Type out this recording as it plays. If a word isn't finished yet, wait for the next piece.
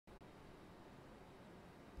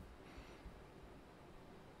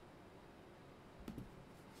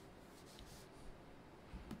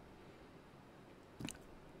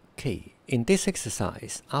Okay, in this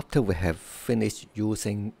exercise, after we have finished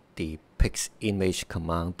using the piximage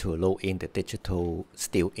command to load in the digital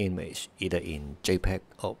still image, either in JPEG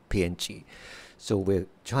or PNG, so we're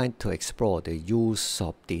trying to explore the use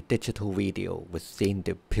of the digital video within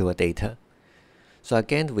the Puredata. So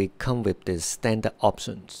again, we come with the standard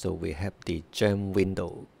options. So we have the gem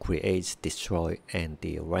window, create, destroy, and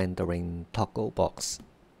the rendering toggle box.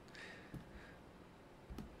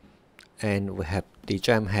 And we have the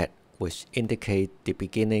gem head, which indicates the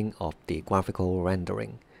beginning of the graphical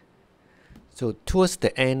rendering. So towards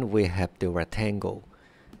the end, we have the rectangle,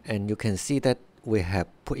 and you can see that we have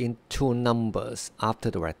put in two numbers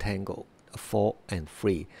after the rectangle, 4 and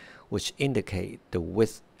 3, which indicate the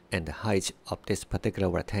width and the height of this particular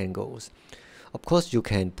rectangles. Of course, you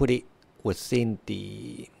can put it within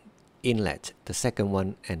the inlet, the second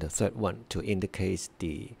one and the third one, to indicate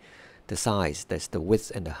the size, that's the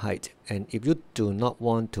width and the height. And if you do not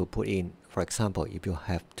want to put in, for example, if you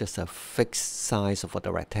have just a fixed size for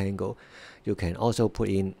the rectangle, you can also put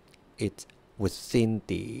in it within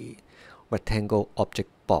the rectangle object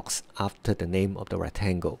box after the name of the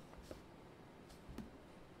rectangle.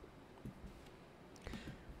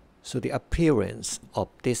 So the appearance of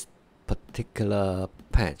this particular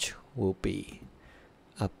patch will be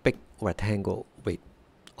a big rectangle which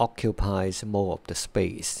occupies more of the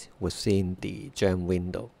space within the gem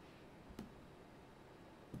window.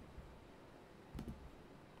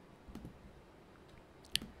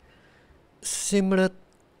 Similar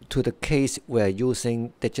to the case we are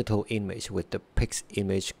using digital image with the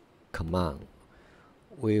piximage command,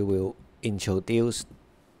 we will introduce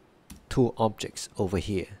two objects over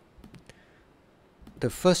here. The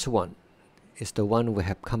first one is the one we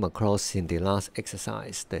have come across in the last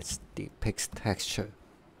exercise, that's the pix texture.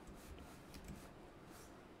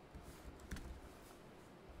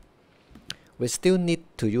 We still need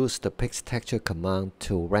to use the pix texture command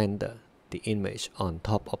to render the image on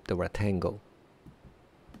top of the rectangle.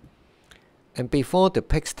 And before the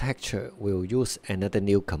pix texture, we'll use another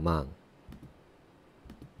new command.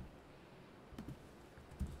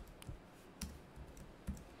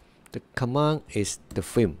 The command is the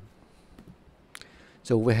film.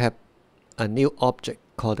 So we have a new object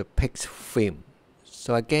called the pix film.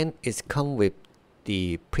 So again, it's come with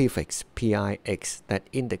the prefix PIX that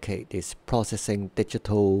indicate it's processing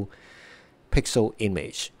digital pixel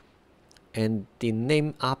image. And the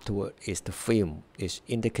name afterward is the film, which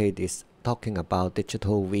indicates it's talking about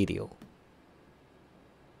digital video.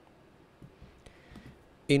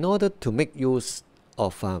 In order to make use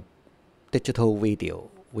of a digital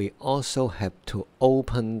video, we also have to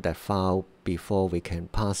open that file before we can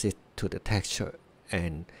pass it to the texture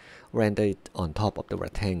and render it on top of the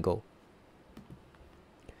rectangle.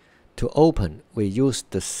 To open, we use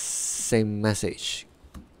the same message,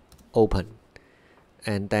 open,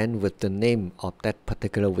 and then with the name of that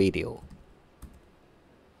particular video.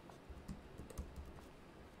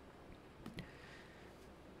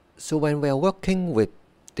 So when we are working with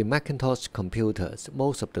the Macintosh computers,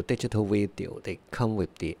 most of the digital video, they come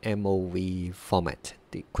with the MOV format,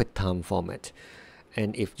 the QuickTime format.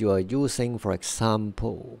 And if you are using, for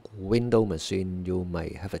example, Windows machine, you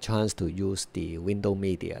may have a chance to use the Windows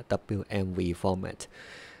Media WMV format.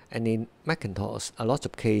 And in Macintosh, a lot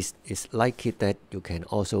of cases, it's likely that you can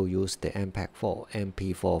also use the unpack 4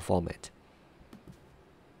 MP4 format.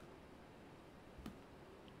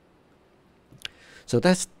 So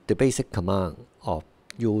that's the basic command of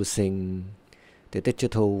using the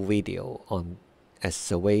digital video on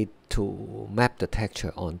as a way to map the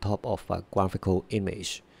texture on top of a graphical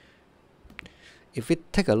image. If we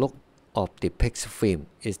take a look of the pix film,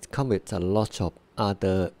 it comes with a lot of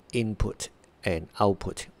other input and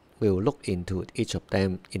output. We'll look into each of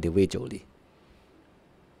them individually.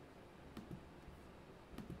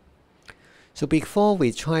 So before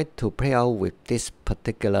we try to play out with this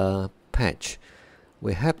particular patch,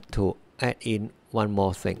 we have to add in one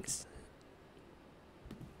more thing,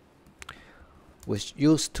 which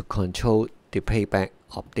used to control the playback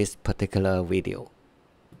of this particular video.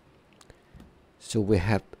 So we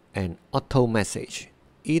have an auto message.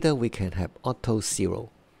 Either we can have auto 0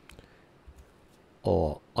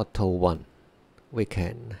 or auto 1. We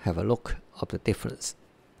can have a look of the difference.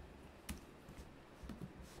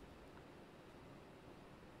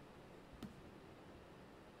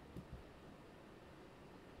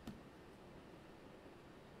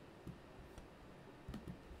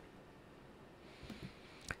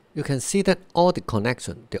 You can see that all the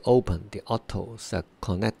connection, the open, the autos are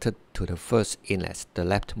connected to the first inlet, the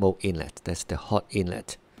leftmost inlet, that's the hot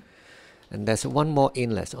inlet. And there's one more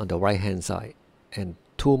inlet on the right hand side and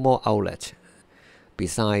two more outlets.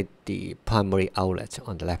 beside the primary outlet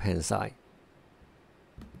on the left hand side.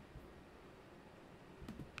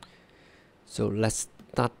 So let's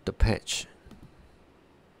start the patch.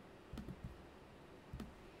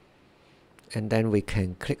 And then we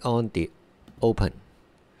can click on the open.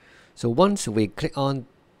 So once we click on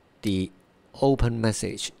the open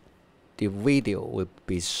message, the video will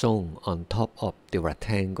be shown on top of the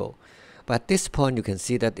rectangle. But at this point you can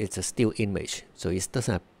see that it's a still image, so it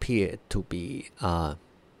doesn't appear to be a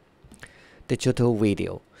digital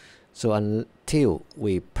video. So until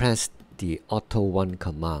we press the auto 1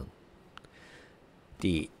 command,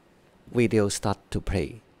 the video start to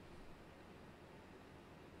play.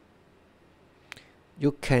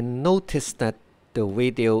 You can notice that the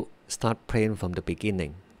video start playing from the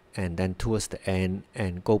beginning and then towards the end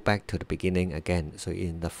and go back to the beginning again, so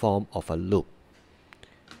in the form of a loop.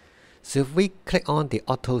 So if we click on the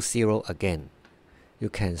auto 0 again, you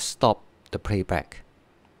can stop the playback.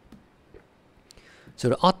 So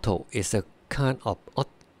the auto is a kind of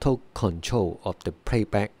auto control of the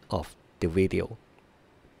playback of the video.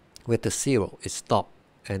 With the 0, it stops,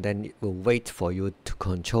 and then it will wait for you to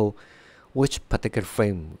control which particular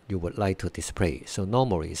frame you would like to display. So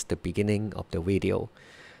normally it's the beginning of the video.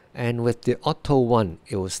 And with the auto 1,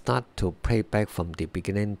 it will start to play back from the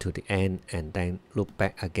beginning to the end and then loop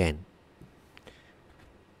back again.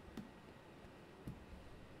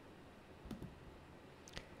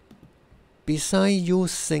 Besides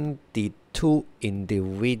using the two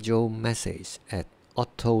individual messages at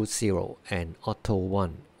auto 0 and auto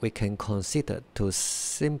 1, we can consider to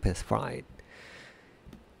simplify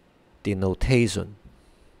the notation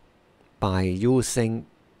by using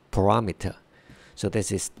parameter. So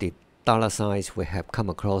this is the $sign we have come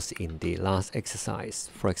across in the last exercise.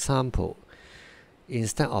 For example,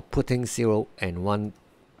 instead of putting 0 and 1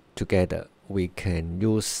 together, we can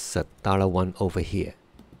use the $1 over here.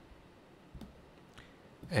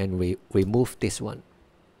 And we remove this one.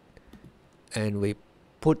 And we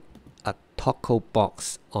put a toggle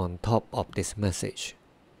box on top of this message.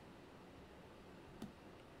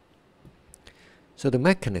 So the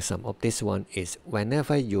mechanism of this one is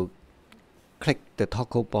whenever you click the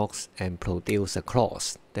toggle box and produce a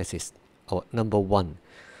clause, that is our number 1,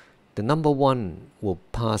 the number 1 will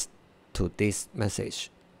pass to this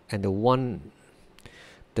message, and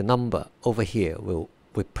the number over here will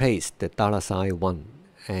replace the $sign 1,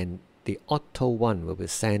 and the auto 1 will be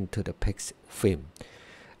sent to the pixel frame.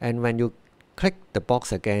 And when you click the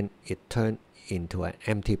box again, it turns into an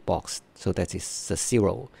empty box, so that is the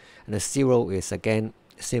 0. And the 0 is again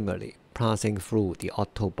similarly passing through the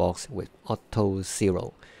auto box with auto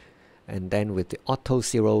 0, and then with the auto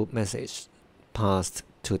 0 message passed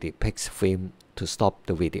to the pixel frame to stop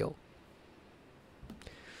the video.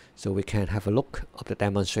 So we can have a look of the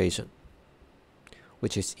demonstration,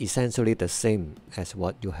 which is essentially the same as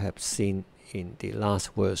what you have seen in the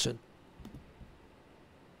last version.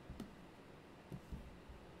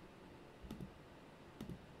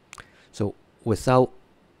 So without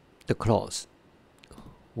the clause,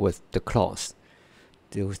 with the clause,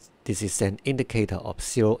 this is an indicator of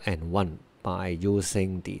 0 and 1 by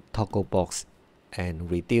using the toggle box and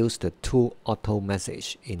reduce the two auto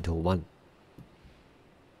message into one.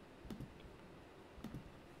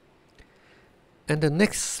 And the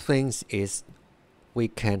next thing is we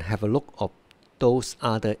can have a look of those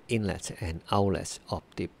other inlets and outlets of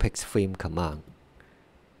the pixel frame command.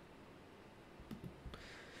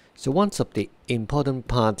 So one of the important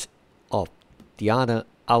parts of the other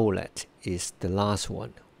outlet is the last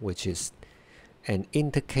one, which is an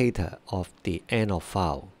indicator of the end of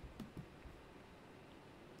file.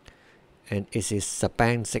 And it is a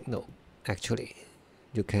bang signal. Actually,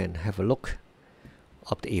 you can have a look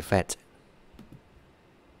of the effect.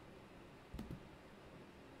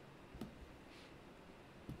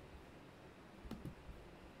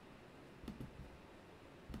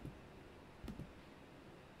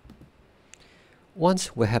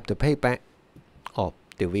 Once we have the playback of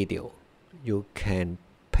the video, you can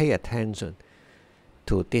pay attention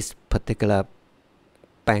to this particular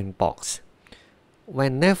bang box.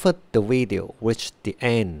 Whenever the video reaches the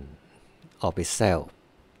end of itself,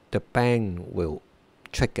 the bang will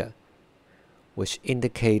trigger, which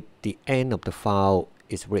indicates the end of the file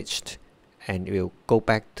is reached, and it will go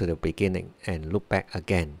back to the beginning and loop back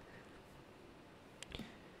again.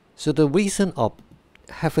 So the reason of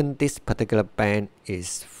having this particular bang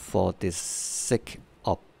is for the sake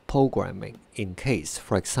of programming. In case,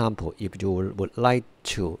 for example, if you would like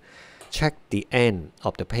to check the end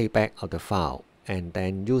of the playback of the file and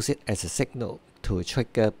then use it as a signal to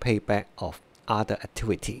trigger playback of other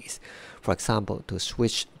activities, for example, to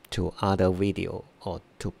switch to other video or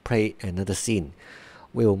to play another scene,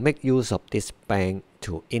 we will make use of this bang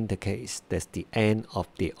to indicate that's the end of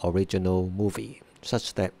the original movie,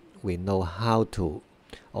 such that we know how to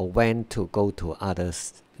or when to go to other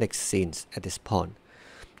next scenes at this point.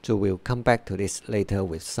 So we'll come back to this later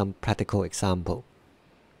with some practical example.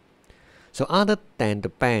 So other than the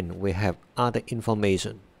band, we have other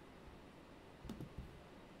information.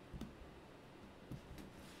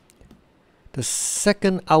 The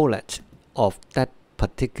second outlet of that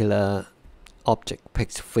particular object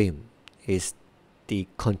pixel film is the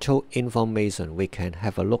control information. We can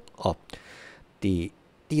have a look at the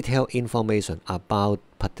detailed information about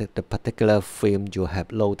the particular film you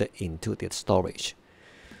have loaded into the storage.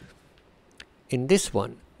 In this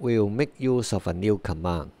one, we will make use of a new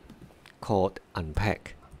command called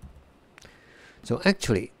unpack. So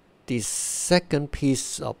actually, the second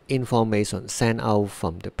piece of information sent out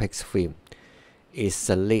from the pixel film is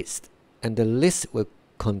a list, and the list will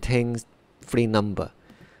contain three numbers.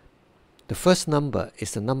 The first number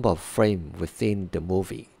is the number of frames within the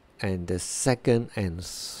movie, and the second and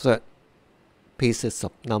third pieces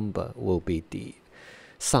of number will be the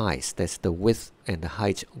size, that's the width and the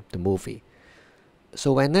height of the movie.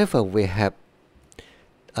 So whenever we have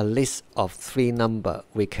a list of three numbers,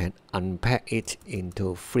 we can unpack it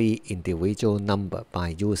into three individual numbers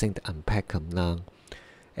by using the unpack command,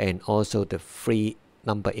 and also the free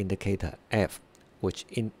number indicator F, which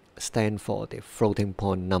stands for the floating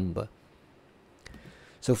point number.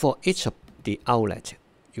 So for each of the outlets,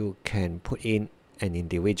 you can put in an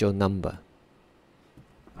individual number.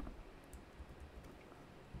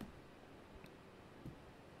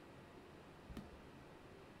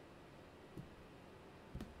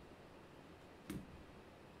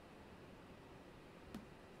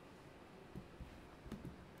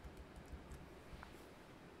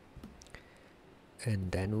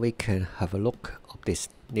 And then we can have a look of this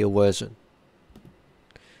new version.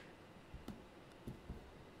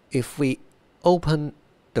 If we open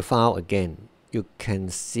the file again, you can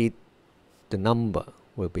see the number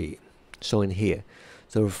will be shown here.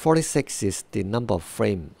 So 46 is the number of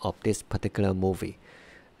frames of this particular movie,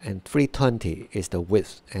 and 320 is the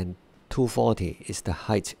width, and 240 is the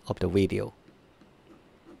height of the video.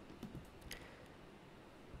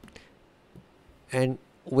 And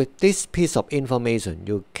with this piece of information,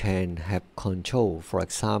 you can have control, for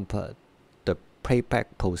example, the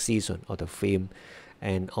playback position of the film,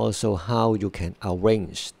 and also how you can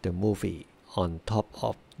arrange the movie on top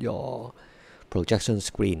of your projection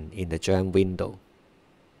screen in the jam window.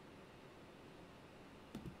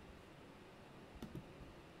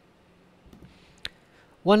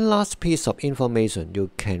 One last piece of information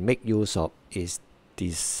you can make use of is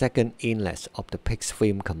the second inlet of the pixel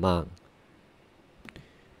film command.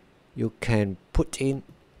 You can put in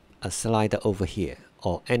a slider over here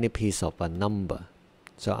or any piece of a number.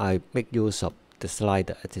 So I make use of the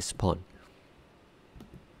slider at this point.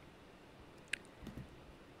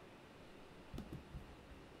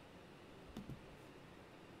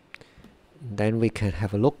 Then we can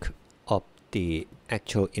have a look at the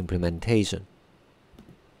actual implementation.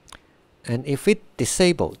 And if we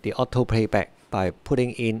disable the auto playback by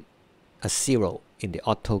putting in a 0 in the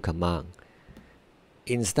auto command,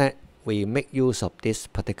 instead we make use of this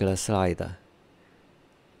particular slider,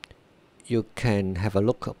 you can have a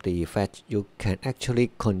look at the effect. You can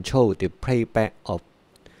actually control the playback of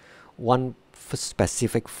one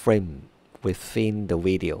specific frame within the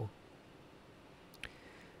video.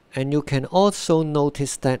 And you can also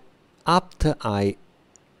notice that after I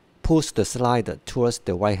push the slider towards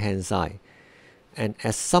the right hand side, and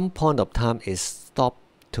at some point of time it stopped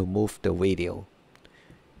to move the video.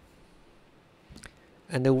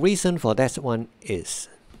 And the reason for that one is,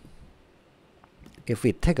 if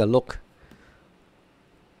we take a look,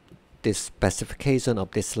 the specification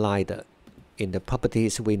of this slider in the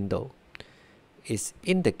properties window, it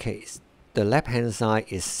indicates the left hand side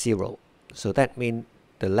is 0. So that means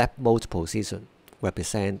the leftmost position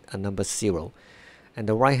represents a number 0. And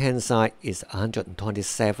the right hand side is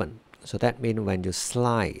 127. So that means when you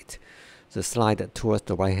slide the slider towards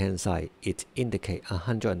the right hand side, it indicates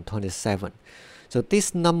 127. So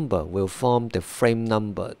this number will form the frame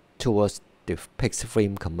number towards the pixel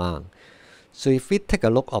film command. So if we take a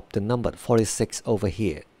look at the number 46 over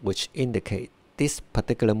here, which indicate this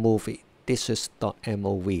particular movie,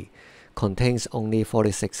 this.mov, contains only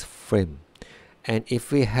 46 frames. And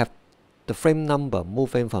if we have the frame number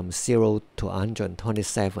moving from 0 to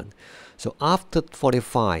 127, so after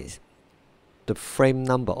 45, the frame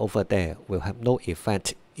number over there will have no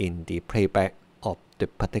effect in the playback of the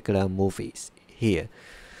particular movies here.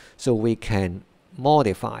 So we can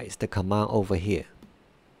modify the command over here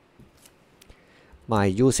by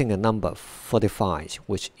using a number 45,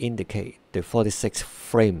 which indicate the 46th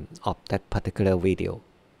frame of that particular video.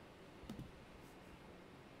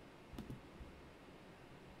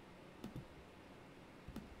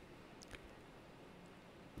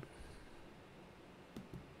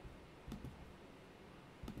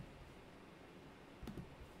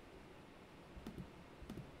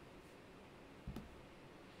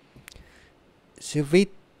 So if we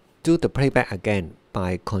do the playback again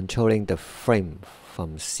by controlling the frame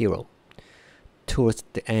from 0 towards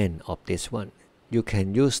the end of this one, you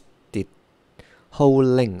can use the whole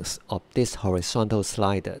length of this horizontal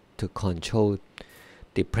slider to control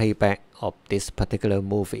the playback of this particular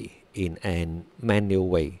movie in a manual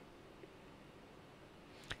way.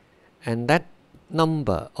 And that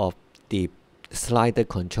number of the slider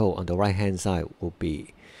control on the right hand side will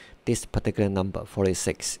be this particular number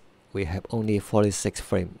 46. We have only 46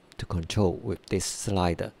 frames to control with this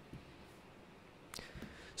slider.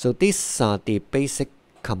 So these are the basic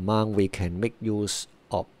commands we can make use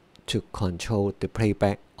of to control the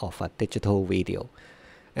playback of a digital video.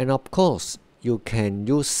 And of course, you can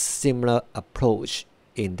use similar approach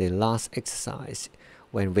in the last exercise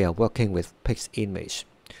when we are working with fixed image,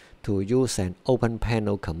 to use an open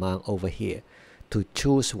panel command over here to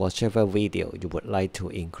choose whichever video you would like to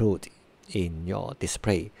include in your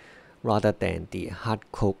display, rather than the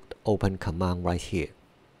hard-coded open command right here.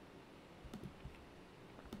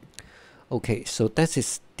 Okay, so that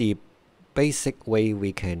is the basic way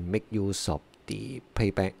we can make use of the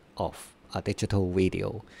playback of a digital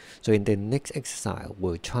video. So in the next exercise,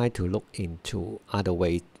 we'll try to look into other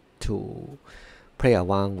ways to play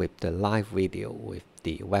around with the live video with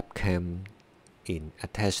the webcam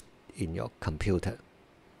attached in your computer.